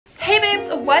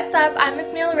What's up? I'm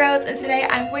Miss Mila Rose, and today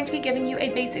I'm going to be giving you a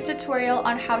basic tutorial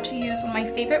on how to use one of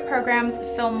my favorite programs,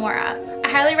 Filmora. I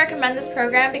highly recommend this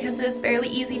program because it is fairly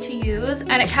easy to use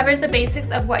and it covers the basics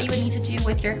of what you would need to do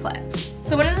with your clips.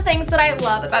 So one of the things that I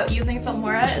love about using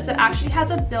Filmora is it actually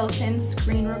has a built-in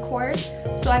screen record.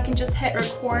 So I can just hit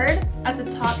record at the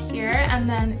top here and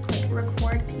then click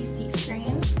record PC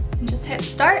screen. And just hit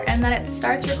start and then it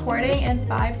starts recording in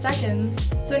 5 seconds.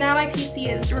 So now my PC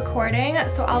is recording,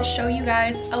 so I'll show you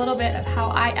guys a little bit of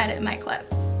how I edit my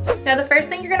clips. Now the first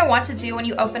thing you're going to want to do when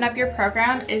you open up your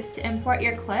program is to import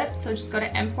your clips. So just go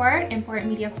to import, import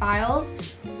media files,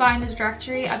 find the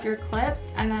directory of your clips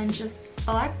and then just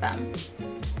select them.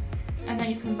 And then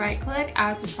you can right click,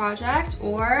 add to project,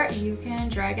 or you can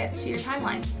drag it to your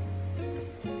timeline.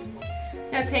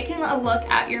 Now taking a look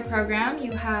at your program,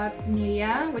 you have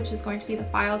media, which is going to be the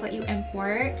files that you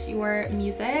import, your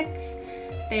music.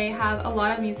 They have a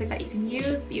lot of music that you can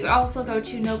use. You also go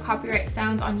to no copyright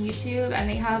sounds on YouTube and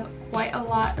they have quite a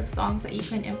lot of songs that you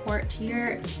can import to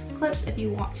your clips if you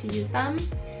want to use them.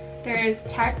 There's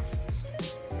text,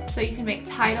 so you can make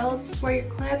titles for your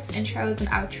clips, intros and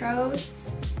outros.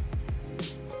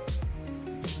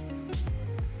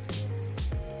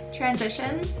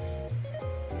 Transitions.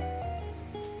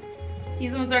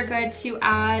 These ones are good to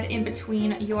add in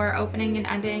between your opening and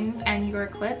endings and your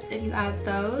clips if you add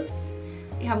those.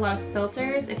 You have a lot of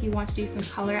filters if you want to do some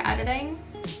color editing.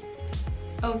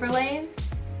 Overlays.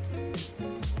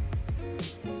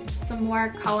 Some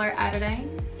more color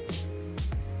editing.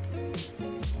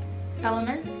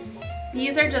 Elements.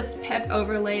 These are just pip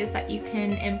overlays that you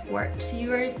can import to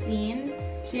your scene,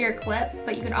 to your clip,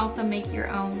 but you can also make your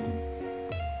own.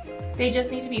 They just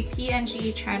need to be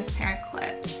PNG transparent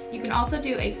clips. You can also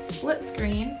do a split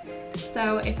screen.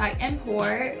 So if I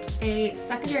import a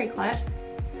secondary clip,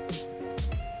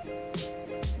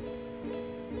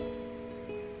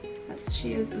 let's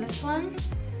choose this one.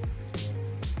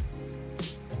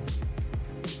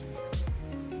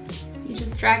 You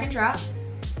just drag and drop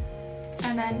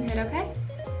and then hit OK.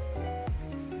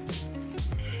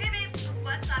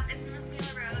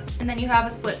 And then you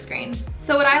have a split screen.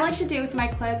 So what I like to do with my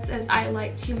clips is I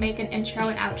like to make an intro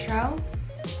and outro.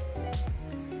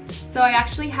 So I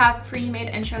actually have pre-made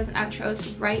intros and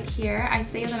outros right here. I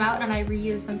save them out and I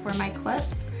reuse them for my clips.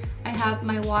 I have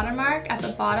my watermark at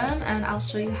the bottom and I'll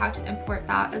show you how to import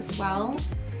that as well.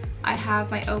 I have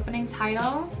my opening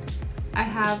title. I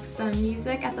have some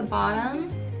music at the bottom.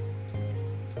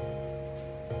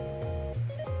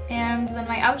 And then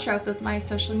my outro with my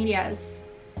social medias.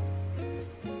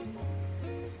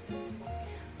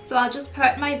 So I'll just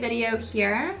put my video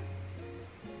here.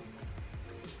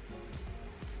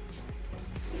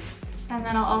 And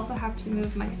then I'll also have to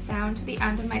move my sound to the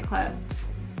end of my clip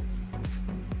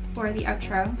for the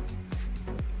outro.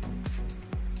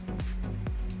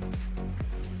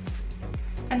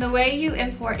 And the way you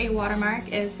import a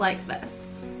watermark is like this.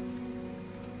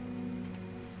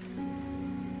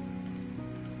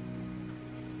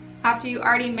 After you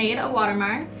already made a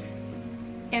watermark,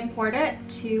 import it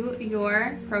to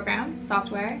your program,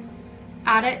 software,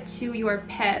 add it to your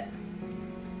pip.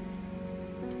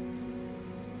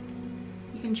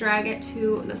 You can drag it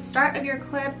to the start of your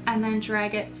clip and then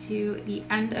drag it to the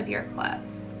end of your clip.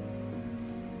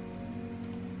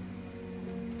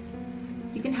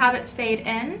 You can have it fade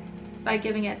in by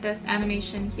giving it this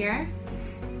animation here.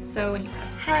 So when you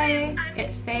press play,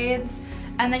 it fades.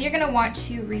 And then you're going to want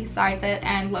to resize it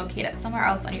and locate it somewhere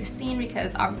else on your scene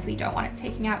because obviously you don't want it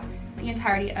taking out the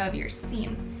entirety of your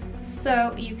scene.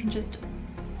 So you can just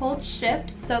hold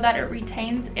shift so that it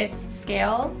retains its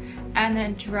scale and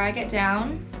then drag it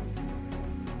down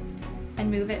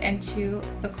and move it into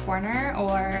the corner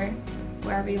or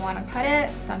wherever you want to put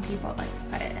it. Some people like to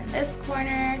put it in this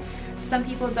corner. Some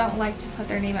people don't like to put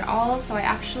their name at all, so I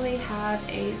actually have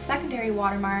a secondary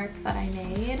watermark that I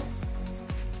made.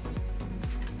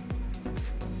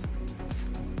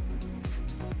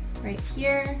 Right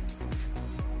here.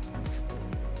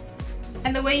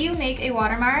 And the way you make a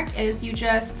watermark is you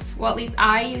just, well at least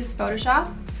I use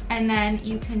Photoshop, and then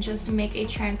you can just make a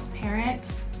transparent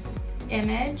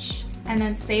image and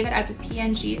then save it as a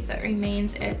PNG so it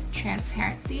remains its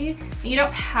transparency. And you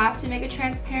don't have to make a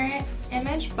transparent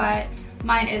image, but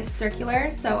mine is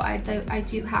circular, so I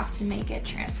do have to make it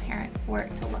transparent for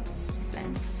it to look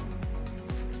decent.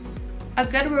 A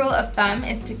good rule of thumb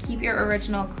is to keep your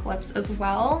original clips as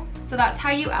well. So that's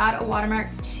how you add a watermark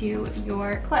to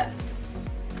your clips.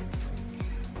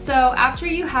 So after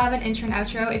you have an intro and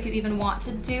outro, if you even want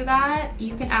to do that,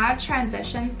 you can add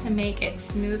transitions to make it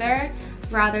smoother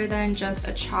rather than just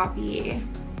a choppy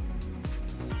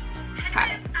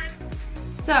cut.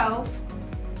 So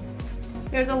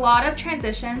There's a lot of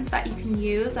transitions that you can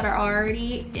use that are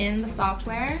already in the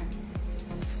software.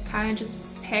 Kind of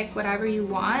just pick whatever you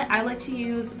want. I like to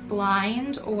use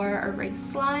blind or erase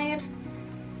slide.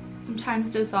 Sometimes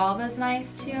dissolve is nice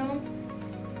too.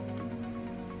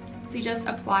 So you just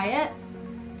apply it.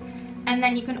 And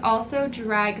then you can also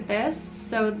drag this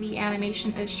so the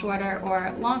animation is shorter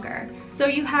or longer. So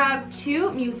you have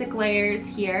 2 music layers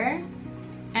here.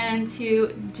 And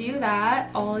to do that,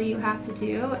 all you have to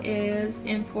do is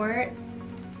import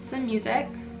some music,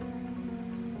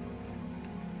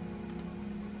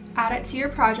 add it to your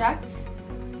project,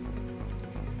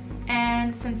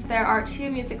 and since there are 2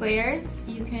 music layers,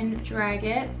 you can drag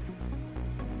it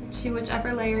to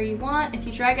whichever layer you want. If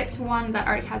you drag it to one that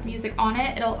already has music on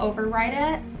it, it'll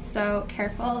overwrite it, so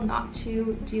careful not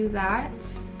to do that.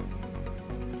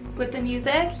 With the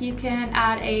music, you can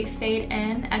add a fade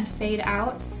in and fade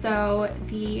out, so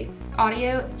the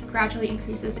audio gradually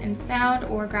increases in sound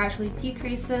or gradually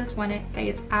decreases when it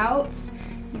fades out.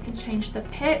 You can change the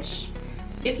pitch.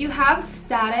 If you have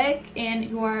static in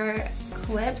your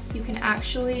clips, you can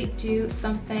actually do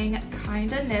something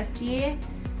kind of nifty.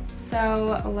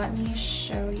 So let me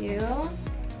show you.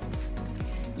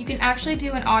 You can actually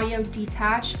do an audio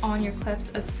detach on your clips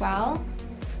as well,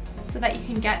 so that you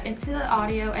can get into the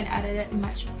audio and edit it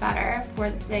much better for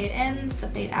the fade ins, the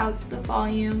fade outs, the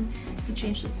volume. You can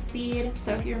change the speed.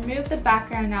 So if you remove the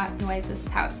background noise, this is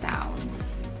how it sounds.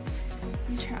 Let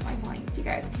me turn up my volume so you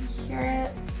guys can hear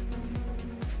it.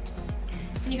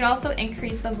 And you can also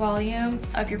increase the volume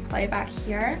of your playback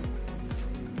here.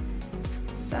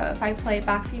 So if I play it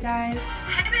back for you guys.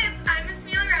 Hi babes, I'm Miss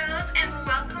Mila and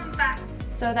welcome back.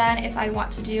 So then if I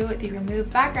want to do the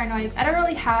remove background noise, I don't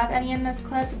really have any in this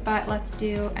clip, but let's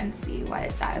do and see what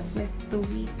it does with the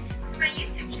weak. My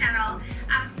YouTube channel.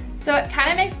 So it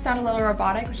kind of makes it sound a little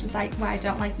robotic, which is like why I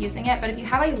don't like using it, but if you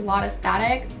have a lot of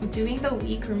static, doing the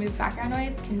weak remove background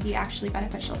noise can be actually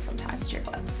beneficial sometimes to your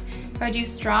clips. If I do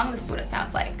strong, this is what it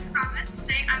sounds like.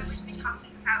 Today I'm going to be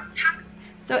talking about tapping.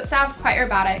 So it sounds quite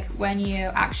robotic when you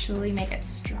actually make it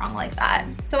strong like that.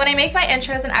 So when I make my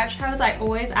intros and outros, I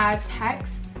always add text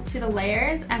to the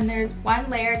layers, and there's one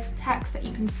layer text that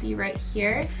you can see right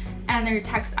here, and their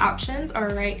text options are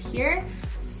right here.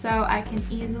 So I can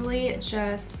easily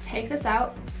just take this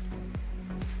out,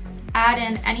 add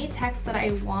in any text that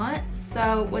I want.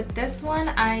 So with this one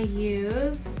I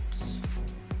used,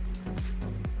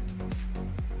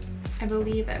 I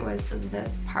believe it was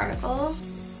this particle.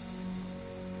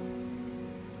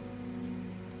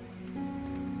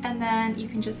 And then you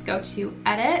can just go to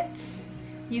edit.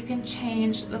 You can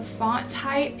change the font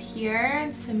type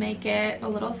here to make it a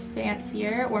little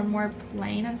fancier or more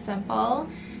plain and simple.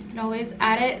 You can always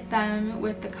edit them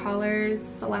with the colors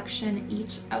selection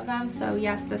each of them. So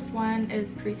yes, this one is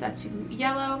preset to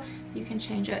yellow. You can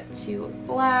change it to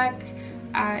black.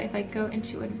 If I go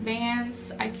into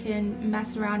advanced, I can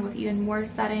mess around with even more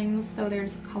settings. So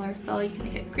there's color fill, you can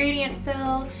make it gradient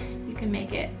fill, you can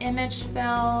make it image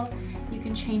fill, you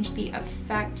can change the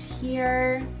effect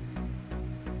here.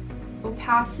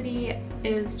 Opacity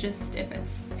is just if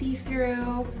it's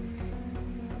see-through,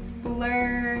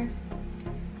 blur.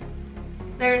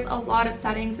 There's a lot of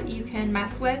settings that you can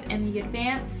mess with in the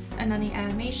advanced, and then the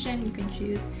animation, you can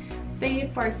choose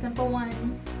fade for a simple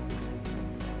one.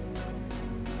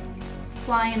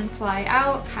 Fly in and fly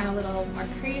out, kind of a little more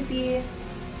crazy.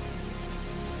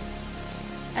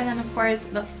 And then of course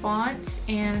the font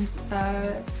and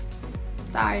the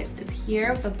size is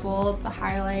here with the bold, the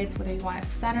highlights, whether you want it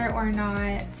center or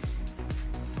not.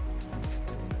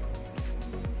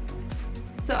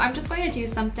 So I'm just going to do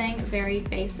something very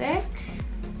basic.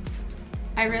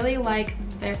 I really like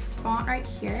this font right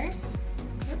here.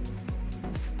 Oops.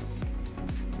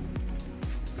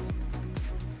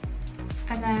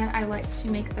 And then I like to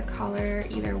make the color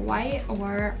either white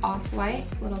or off-white,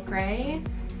 a little gray.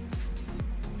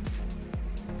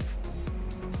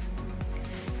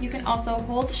 You can also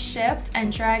hold shift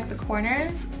and drag the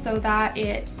corners so that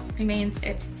it remains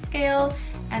its scale,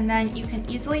 and then you can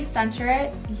easily center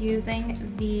it using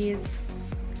these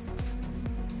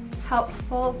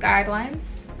helpful guidelines.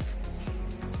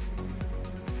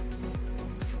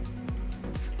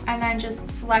 And then just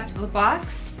select the box,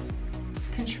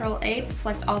 Control A to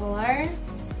select all the letters.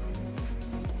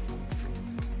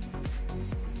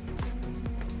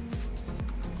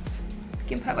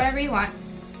 You can put whatever you want.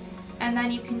 And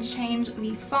then you can change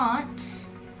the font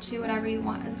to whatever you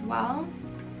want as well.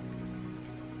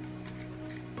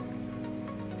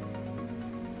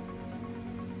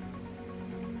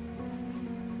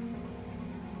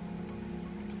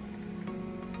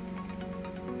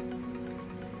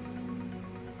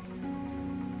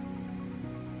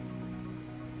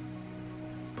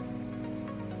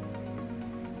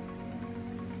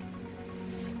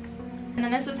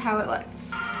 And then this is how it looks.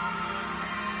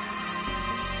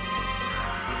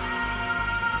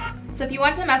 So if you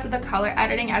want to mess with the color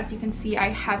editing, as you can see, I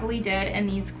heavily did in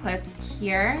these clips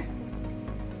here.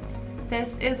 This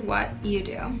is what you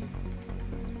do.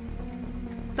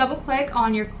 Double click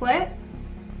on your clip,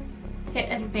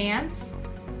 hit advance,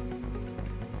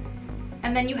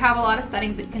 and then you have a lot of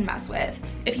settings that you can mess with.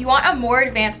 If you want a more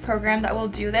advanced program that will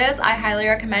do this, I highly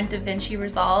recommend DaVinci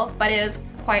Resolve, but it is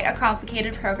quite a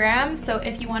complicated program. So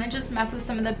if you want to just mess with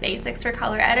some of the basics for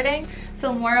color editing,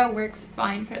 Filmora works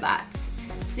fine for that.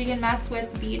 So you can mess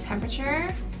with the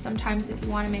temperature. Sometimes if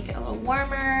you want to make it a little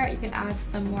warmer, you can add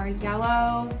some more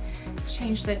yellow,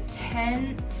 change the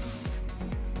tint.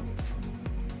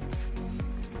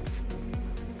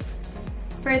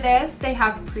 For this, they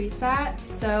have presets,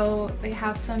 so they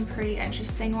have some pretty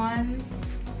interesting ones.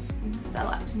 You can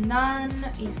select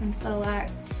none, you can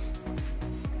select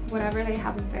whatever they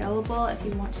have available if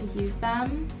you want to use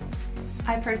them.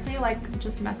 I personally like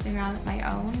just messing around with my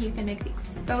own. You can make the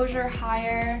exposure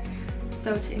higher,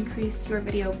 so to increase your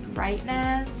video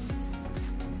brightness.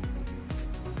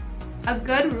 A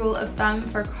good rule of thumb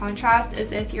for contrast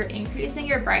is if you're increasing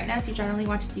your brightness, you generally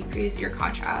want to decrease your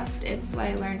contrast. It's what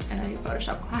I learned in a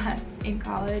Photoshop class in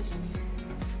college.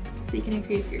 So you can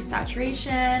increase your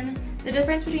saturation. The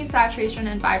difference between saturation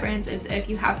and vibrance is if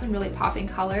you have some really popping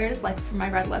colors, like for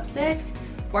my red lipstick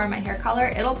or my hair color,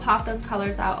 it'll pop those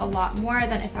colors out a lot more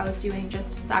than if I was doing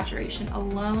just saturation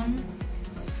alone.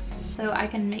 So I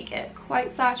can make it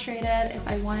quite saturated if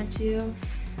I wanted to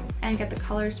and get the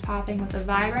colors popping with the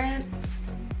vibrance.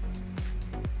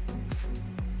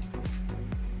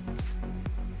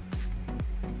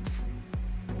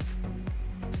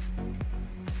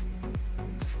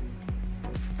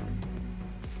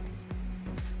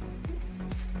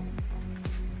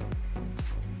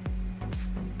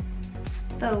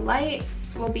 The lights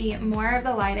will be more of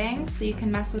the lighting, so you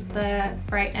can mess with the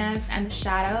brightness and the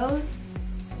shadows.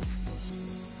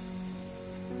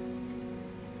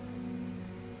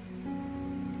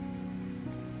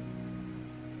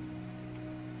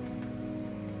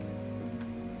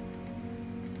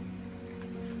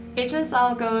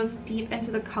 HSL goes deep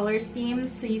into the color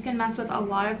schemes, so you can mess with a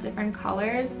lot of different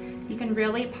colors. You can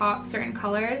really pop certain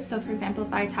colors. So for example,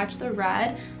 if I touch the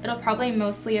red, it'll probably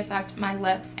mostly affect my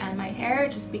lips and my hair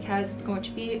just because it's going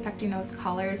to be affecting those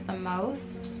colors the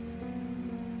most.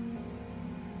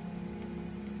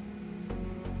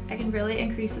 I can really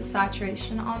increase the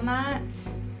saturation on that.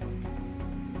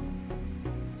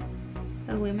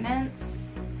 The luminance.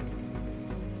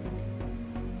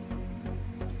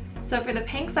 So for the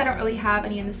pinks, I don't really have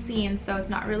any in the scene, so it's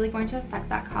not really going to affect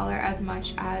that color as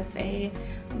much as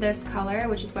this color,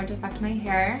 which is going to affect my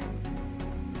hair.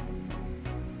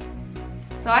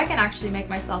 So I can actually make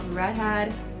myself a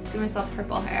redhead, give myself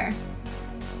purple hair.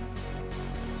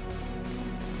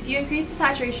 If you increase the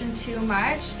saturation too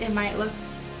much, it might look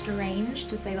strange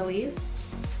to say the least.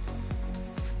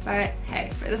 But hey,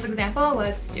 for this example,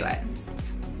 let's do it.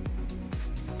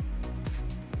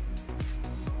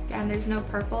 Again, there's no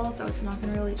purple, so it's not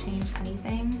going to really change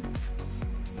anything.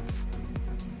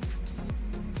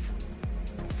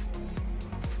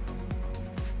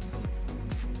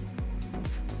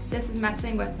 This is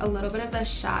messing with a little bit of the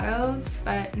shadows,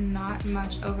 but not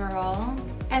much overall.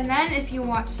 And then if you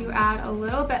want to add a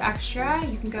little bit extra,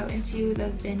 you can go into the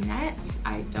vignette.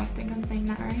 I don't think I'm saying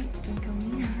that right, don't kill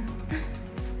me.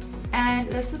 And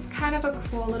this is kind of a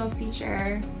cool little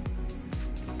feature.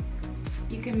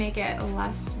 You can make it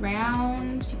less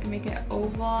round, you can make it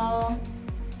oval.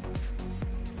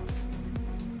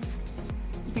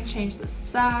 You can change the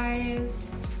size.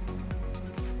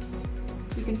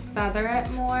 You can feather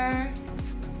it more.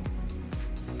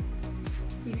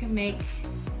 You can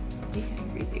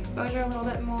increase the exposure a little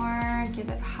bit more, give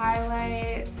it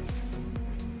highlights,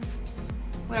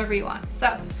 whatever you want. So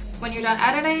when you're done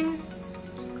editing,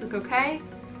 just click OK.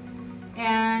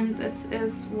 And this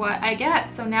is what I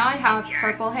get. So now I have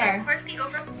purple hair.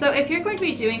 So if you're going to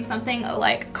be doing something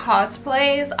like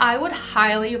cosplays, I would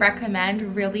highly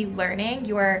recommend really learning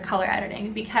your color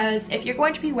editing, because if you're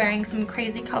going to be wearing some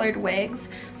crazy colored wigs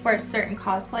for certain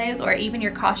cosplays or even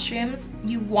your costumes,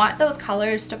 you want those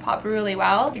colors to pop really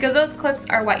well, because those clips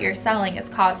are what you're selling as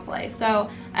cosplay. So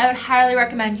I would highly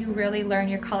recommend you really learn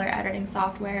your color editing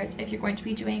softwares if you're going to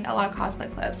be doing a lot of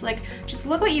cosplay clips. Like, just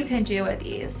look what you can do with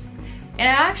these. And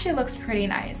it actually looks pretty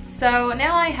nice. So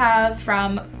now I have,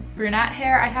 from brunette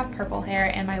hair, I have purple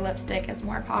hair, and my lipstick is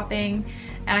more popping,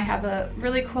 and I have a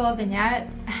really cool vignette.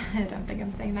 I don't think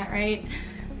I'm saying that right,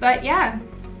 but yeah,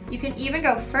 you can even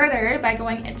go further by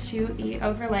going into the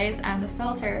overlays and the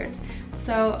filters.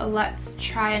 So let's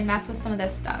try and mess with some of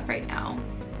this stuff right now.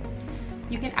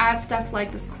 You can add stuff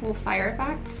like this cool fire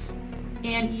effect,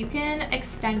 and you can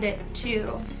extend it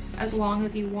too, as long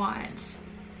as you want.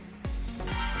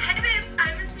 Hi babes,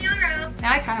 I'm Miss Mila.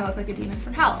 Now I kind of look like a demon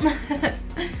from hell. And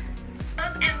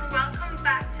welcome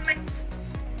back to my...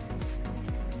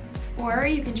 Or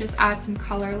you can just add some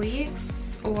color leaks,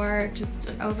 or just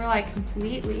an overlay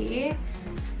completely.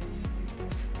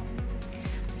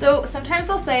 So sometimes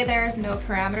they'll say there's no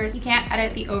parameters. You can't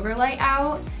edit the overlay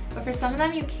out, but for some of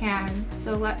them you can.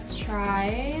 So let's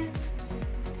try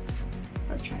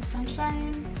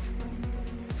sunshine.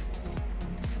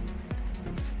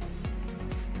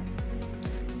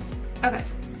 Okay,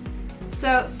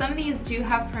 so some of these do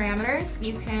have parameters.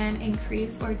 You can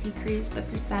increase or decrease the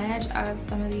percentage of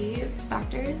some of these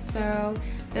factors. So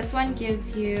this one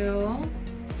gives you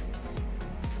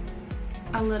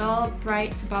a little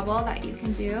bright bubble that you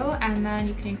can do, and then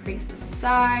you can increase the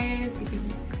size, you can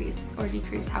increase or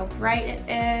decrease how bright it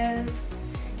is,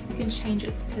 you can change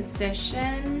its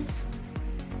position.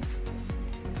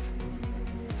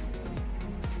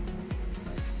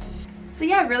 So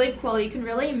yeah, really cool. You can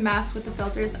really mess with the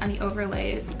filters and the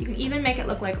overlays. You can even make it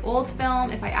look like old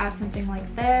film if I add something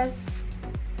like this.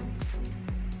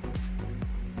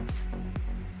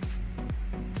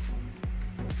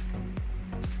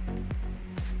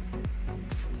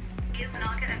 And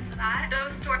I'll get into that.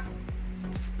 Those stores.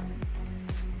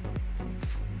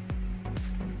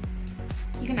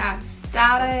 You can add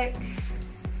static.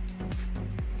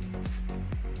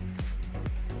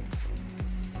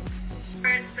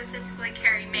 Specifically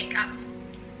carry makeup.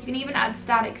 You can even add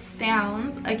static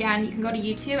sounds. Again, you can go to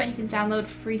YouTube and you can download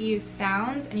free to use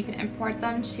sounds, and you can import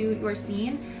them to your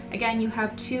scene. Again, you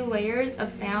have 2 layers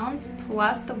of sounds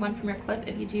plus the one from your clip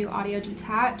if you do audio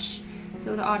detach.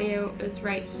 So the audio is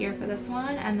right here for this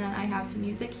one, and then I have some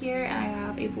music here, and I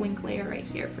have a blink layer right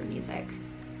here for music.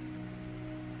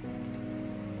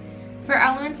 For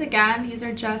elements, again, these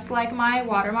are just like my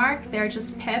watermark. They're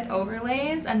just pip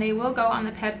overlays, and they will go on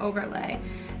the pip overlay.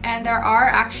 And there are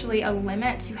actually a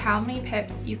limit to how many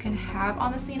pips you can have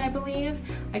on the scene, I believe.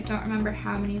 I don't remember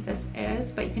how many this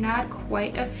is, but you can add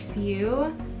quite a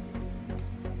few.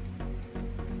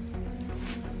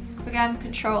 So again,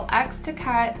 Control X to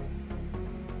cut.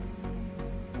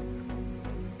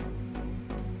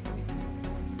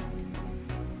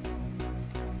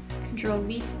 Control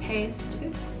V to paste.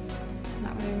 Oops,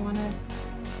 not what I wanted.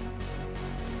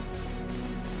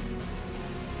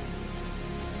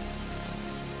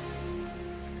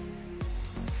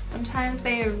 Sometimes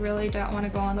they really don't want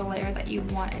to go on the layer that you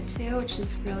want it to, which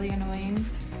is really annoying.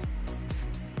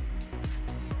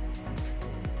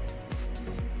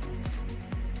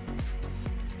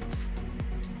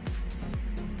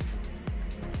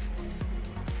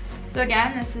 So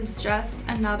again, this is just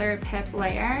another pip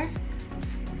layer.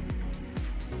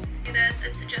 This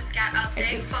is to just get a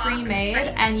big It's box. pre-made,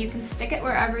 and you can stick it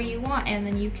wherever you want, and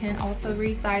then you can also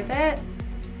resize it.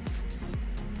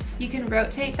 You can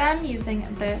rotate them using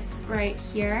this right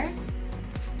here.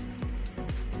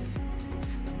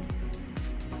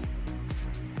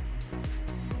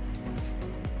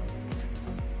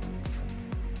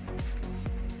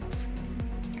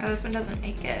 Oh, this one doesn't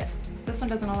make it. This one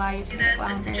doesn't allow you to make it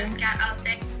longer. Just get a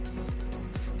big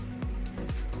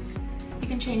You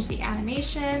can change the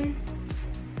animation.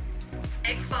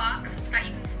 box that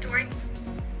you can store. If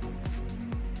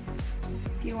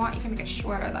you want, you can make it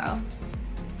shorter though.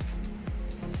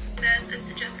 This is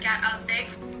to just get a big.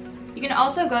 You can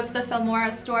also go to the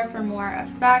Filmora store for more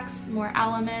effects, more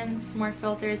elements, more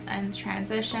filters and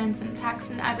transitions and text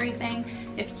and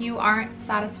everything if you aren't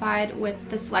satisfied with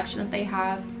the selection that they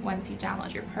have once you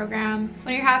download your program.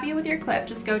 When you're happy with your clip,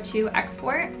 just go to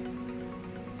export.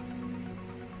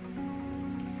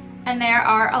 And there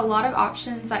are a lot of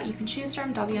options that you can choose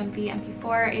from: WMV,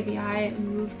 MP4, AVI,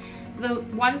 MOV. The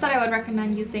ones that I would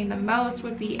recommend using the most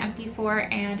would be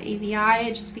MP4 and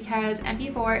AVI, just because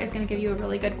MP4 is going to give you a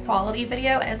really good quality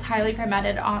video and is highly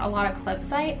recommended on a lot of clip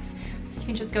sites. So you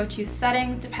can just go to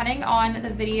settings, depending on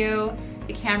the video,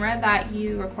 the camera that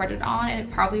you recorded on, and it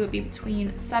probably would be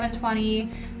between 720,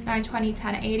 920,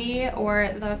 1080, or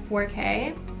the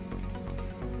 4K.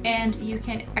 And you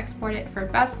can export it for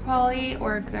best quality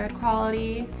or good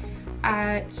quality.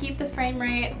 Keep the frame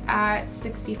rate at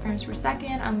 60 frames per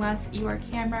second unless your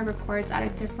camera records at a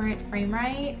different frame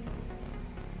rate.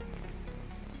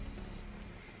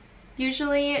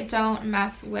 Usually don't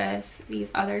mess with these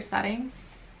other settings,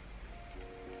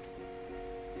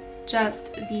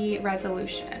 just the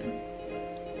resolution.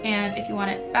 And if you want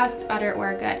it best, better,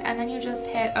 or good, and then you just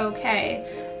hit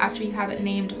OK. after you have it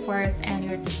named, of course, and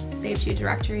your save to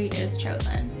directory is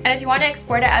chosen. And if you want to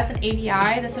export it as an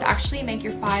AVI, this would actually make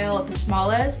your file the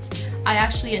smallest. I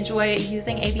actually enjoy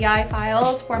using AVI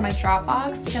files for my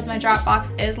Dropbox because my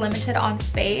Dropbox is limited on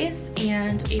space,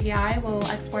 and AVI will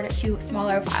export it to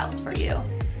smaller files for you.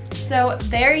 So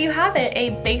there you have it,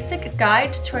 a basic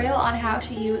guide tutorial on how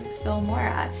to use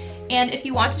Filmora. And if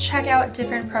you want to check out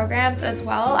different programs as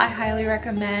well, I highly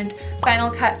recommend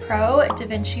Final Cut Pro,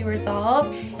 DaVinci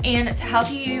Resolve, and to help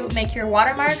you make your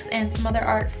watermarks and some other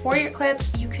art for your clips,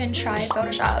 you can try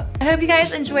Photoshop. I hope you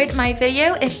guys enjoyed my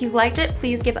video. If you liked it,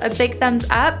 please give a big thumbs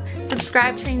up,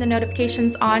 subscribe, turning the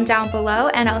notifications on down below,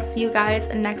 and I'll see you guys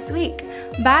next week.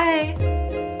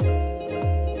 Bye!